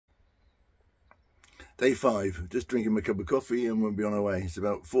Day 5, just drinking my cup of coffee and we'll be on our way. It's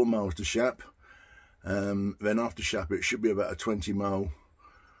about 4 miles to Shap. Then after Shap it should be about a 20-mile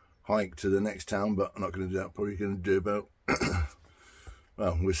hike to the next town, but I'm not going to do that. Probably going to do about,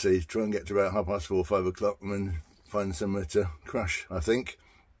 well, we'll see. Try and get to about 4:30, 5 o'clock and then find somewhere to crash, I think.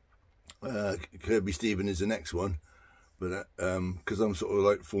 Kirby Stephen is the next one, but because I'm sort of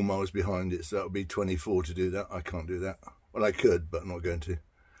like 4 miles behind it, so that'll be 24 to do that. I can't do that. Well, I could, but I'm not going to.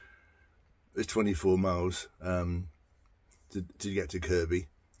 It's 24 miles to get to Kirby,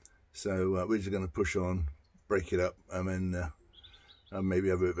 so we're just going to push on, break it up, and then maybe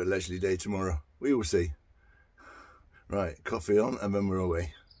have a bit of a leisurely day tomorrow. We will see. Right, coffee on, and then we're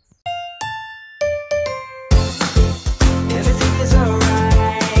away. Everything is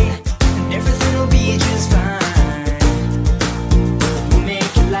alright, and everything will be just fine. We'll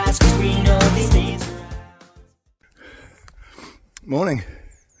make it last 'cause we know these days are out. Morning.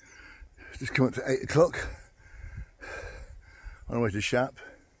 Just come up to 8 o'clock. On our way to Shap,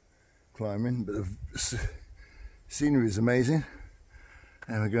 climbing, but the scenery is amazing.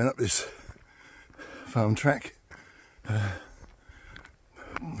 And we're going up this farm track.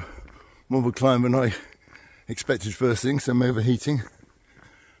 More of a climb than I expected first thing, so I'm overheating.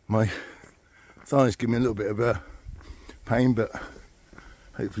 My thighs give me a little bit of pain, but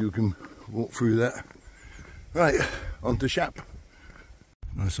hopefully we can walk through that. Right, on to Shap.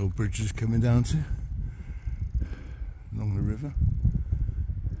 Nice old bridge just coming down to along the river.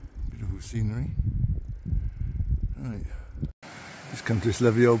 Beautiful scenery. Right, just come to this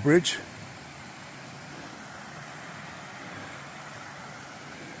lovely old bridge.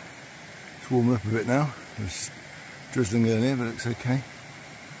 It's warming up a bit now. It's drizzling earlier, but it looks okay.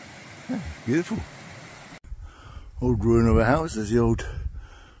 Yeah, beautiful. Old ruin of a house. There's the old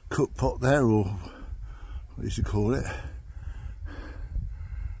cook pot there, or what you should call it.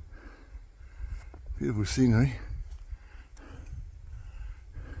 Beautiful scenery.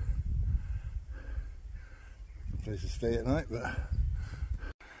 Place to stay at night, but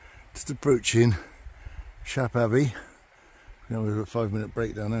just approaching Shap Abbey. We have a 5-minute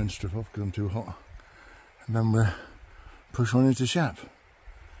break down there and strip off because I'm too hot, and then we'll push on into Shap.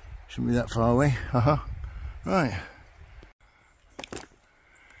 Shouldn't be that far away. Haha. Right.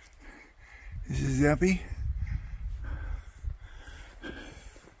 This is the Abbey.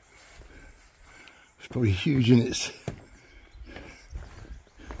 It's probably huge in its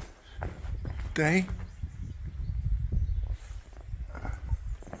day.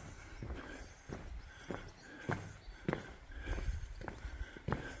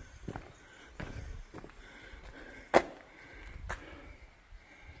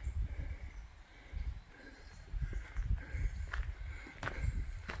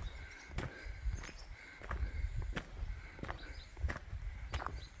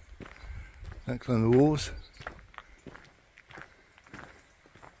 That climb the walls.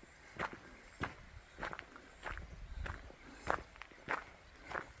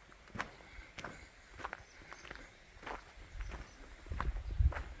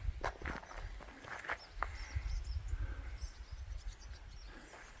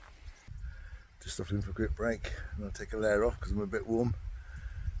 Just stopping for a quick break, and I'll take a layer off because I'm a bit warm.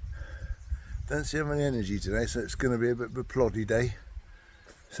 Don't see how any energy today, so it's going to be a bit of a ploddy day.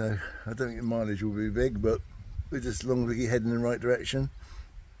 So I don't think the mileage will be big, but we're just as long as we keep heading in the right direction,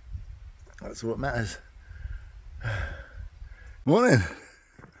 that's what matters. Morning.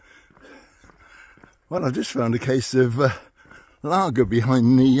 Well, I've just found a case of lager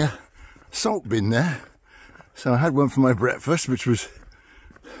behind the salt bin there. So I had one for my breakfast, which was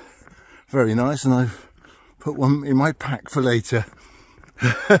very nice, and I've put one in my pack for later.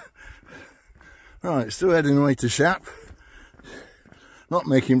 Right, still heading away to Shap. Not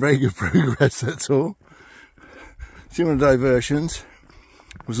making very good progress at all. See, one of the diversions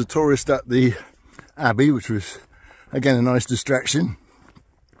was a tourist at the Abbey, which was again a nice distraction.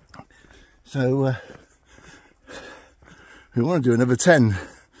 So we want to do another 10.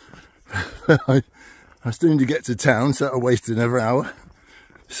 I still need to get to town, so that'll waste another hour.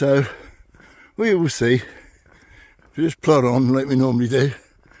 So we will see. We just plod on like we normally do.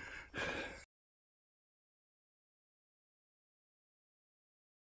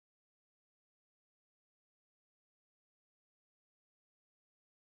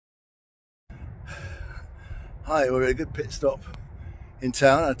 Hi, we're at a good pit stop in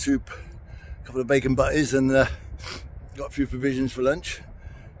town. I had a couple of bacon butties and got a few provisions for lunch.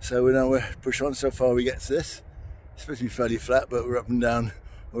 So we're push on. So far we get to this. It's supposed to be fairly flat, but we're up and down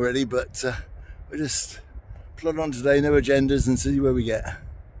already. But we're just plod on today, no agendas, and see where we get.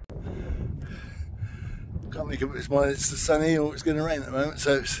 Can't make up its mind. It's sunny or it's going to rain at the moment,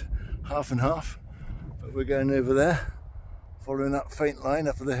 so it's half and half. But we're going over there, following that faint line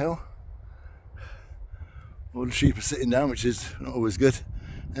up the hill. All the sheep are sitting down, which is not always good.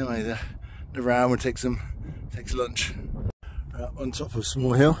 Anyway, the ram takes lunch. On top of a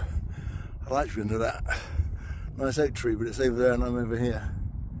small hill. I like to be under that nice oak tree, but it's over there and I'm over here.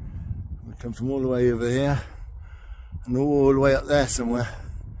 We come from all the way over here and all the way up there somewhere.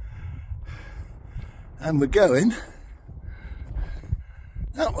 And we're going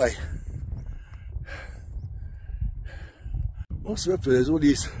that way. Also up there, there's all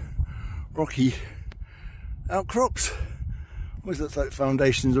these rocky outcrops. Always looks like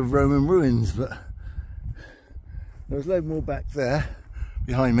foundations of Roman ruins, but there's a load more back there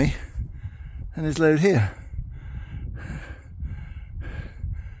behind me, and there's a load here.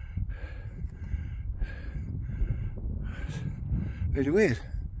 Really weird.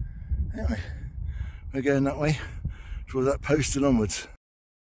 Anyway, we're going that way towards that post and onwards.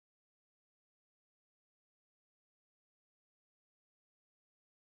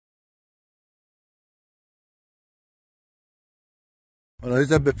 Well, I did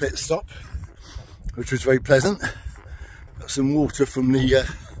have a pit stop, which was very pleasant. Got some water from the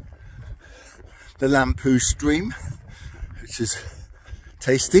Lampu stream, which is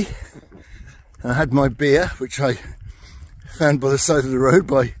tasty. I had my beer, which I found by the side of the road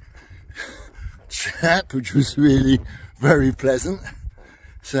by chap, which was really very pleasant.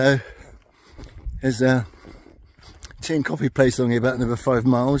 So there's a tea and coffee place along here about another 5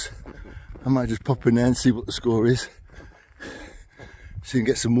 miles. I might just pop in there and see what the score is. So you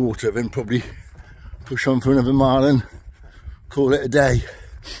can get some water, then probably push on for another mile and call it a day.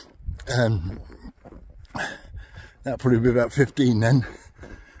 That'll probably be about 15 then.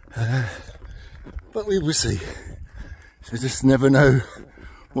 But we will see. So just never know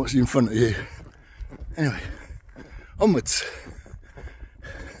what's in front of you. Anyway, onwards.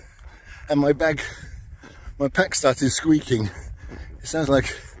 And my pack started squeaking. It sounds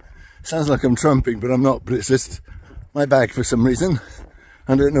like I'm trumping, but I'm not. But it's just my bag for some reason.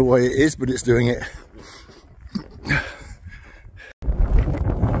 I don't know why it is, but it's doing it.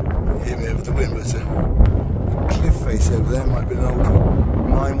 Hear me over the wind, but it's a cliff face over there. Might be an old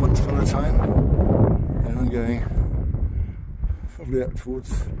mine once upon a time. And I'm going probably up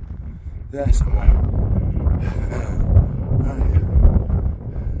towards there somewhere. Right.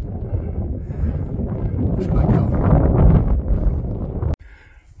 It's quite cool.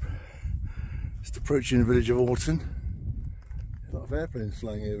 Just approaching the village of Alton. A lot of airplanes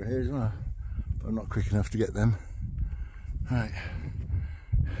flying over here as well, but I'm not quick enough to get them. Right,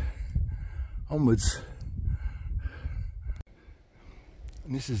 onwards.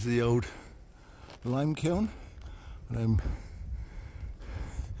 And this is the old lime kiln.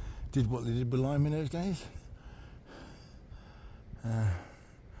 Did what they did with lime in those days.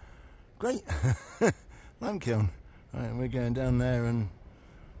 Great, lime kiln. Right, and we're going down there and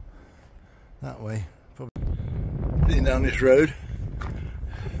that way. Heading down this road.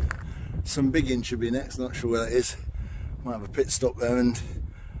 Some big inn should be next, not sure where that is. Might have a pit stop there and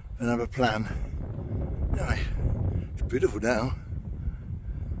have a plan. Anyway, it's beautiful now.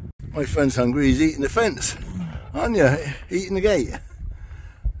 My friend's hungry, he's eating the fence. Aren't you? Eating the gate.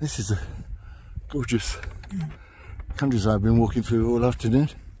 This is a gorgeous countryside I've been walking through all afternoon.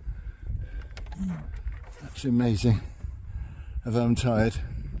 Absolutely amazing. Although I'm tired.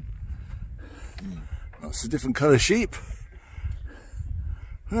 Lots of different colour sheep.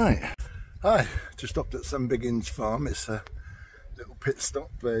 Right. Hi, just stopped at some big inn's farm. It's a little pit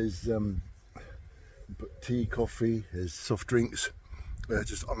stop. There's tea, coffee, there's soft drinks.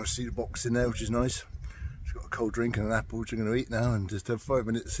 Just on a cedar box in there, which is nice. Just got a cold drink and an apple, which I'm going to eat now, and just have 5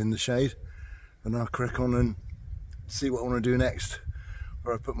 minutes in the shade. And I'll crack on and see what I want to do next.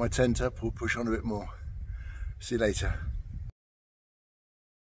 Where I put my tent up or push on a bit more. See you later.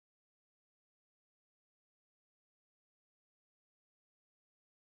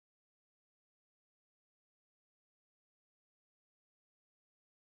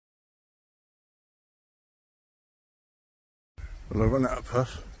 Well, I've run out of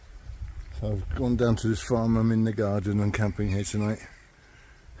puff, so I've gone down to this farm. I'm in the garden and camping here tonight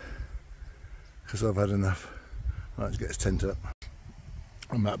because I've had enough. Right, let's get this tent up.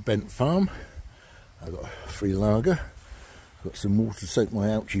 I'm at Bent Farm. I've got a free lager, got some water to soak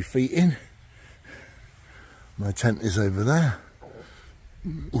my ouchy feet in. My tent is over there.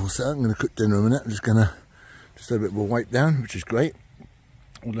 Also, I'm going to cook dinner in a minute. I'm just going to have a bit of a wipe down, which is great.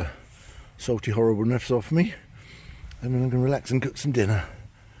 All the salty horribleness off me. And then I'm going to relax and cook some dinner.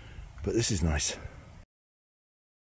 But this is nice.